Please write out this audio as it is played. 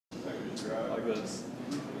this.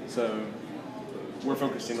 So we're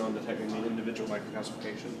focusing on detecting the individual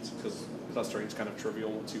microcalcifications because clustering is kind of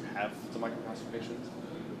trivial once you have the microcalcifications.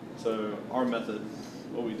 So our method,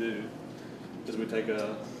 what we do is we take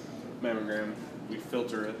a mammogram, we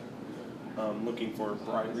filter it, looking for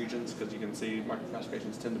bright regions because you can see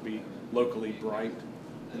microcalcifications tend to be locally bright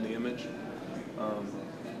in the image.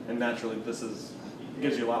 And naturally this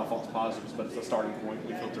gives you a lot of false positives, but it's a starting point.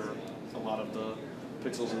 We filter a lot of the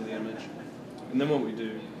pixels in the image. And then what we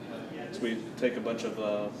do is we take a bunch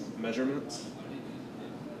of measurements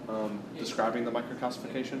describing the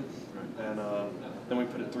microcalcification, and then we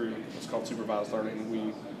put it through what's called supervised learning.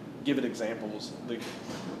 We give it examples.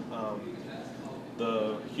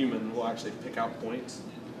 The human will actually pick out points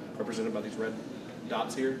represented by these red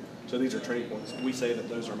dots here. So these are training points. We say that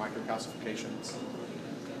those are microcalcifications.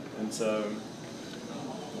 And so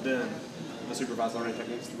then the supervised learning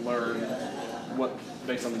techniques learn what,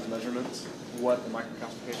 based on these measurements, what the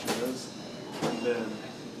microcalcification is. And then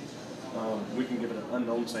we can give it an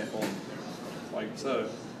unknown sample like so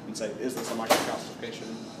and say, is this a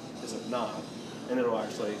microcalcification? Is it not? And it'll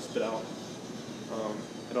actually spit out,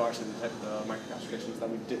 it'll actually detect the microcalcifications that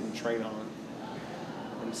we didn't train on.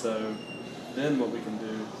 And so then what we can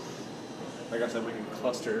do, like I said, we can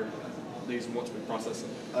cluster these once we process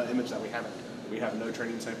an image that we have no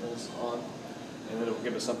training samples on, and it'll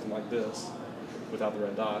give us something like this without the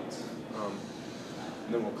red dots.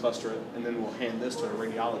 And then we'll cluster it, and then we'll hand this to a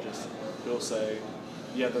radiologist. He'll say,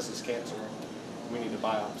 yeah, this is cancer. We need to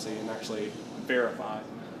biopsy and actually verify.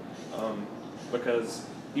 Because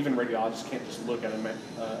even radiologists can't just look at a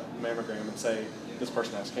mammogram and say, this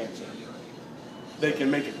person has cancer. They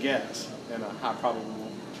can make a guess and a high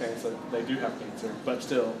probable chance that they do have cancer, but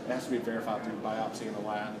still, it has to be verified through biopsy in a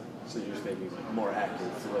lab. So you're just making it more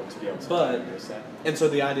accurate to be able to do and so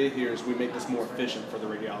the idea here is we make this more efficient for the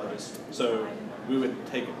radiologist. So we would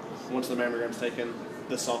take it, once the mammogram's taken,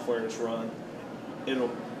 this software is run,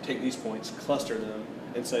 it'll take these points, cluster them,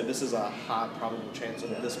 and say this is a high probable chance of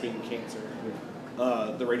this being cancer.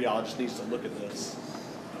 The radiologist needs to look at this.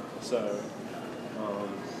 So,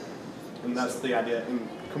 and that's the idea. And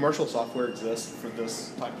commercial software exists for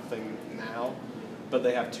this type of thing now, but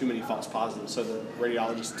they have too many false positives, so the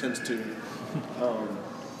radiologist tends to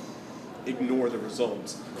ignore the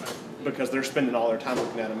results because they're spending all their time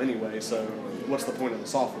looking at them anyway, so what's the point of the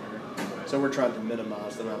software? So we're trying to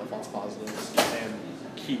minimize the amount of false positives and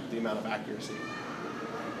keep the amount of accuracy.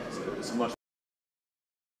 So it's much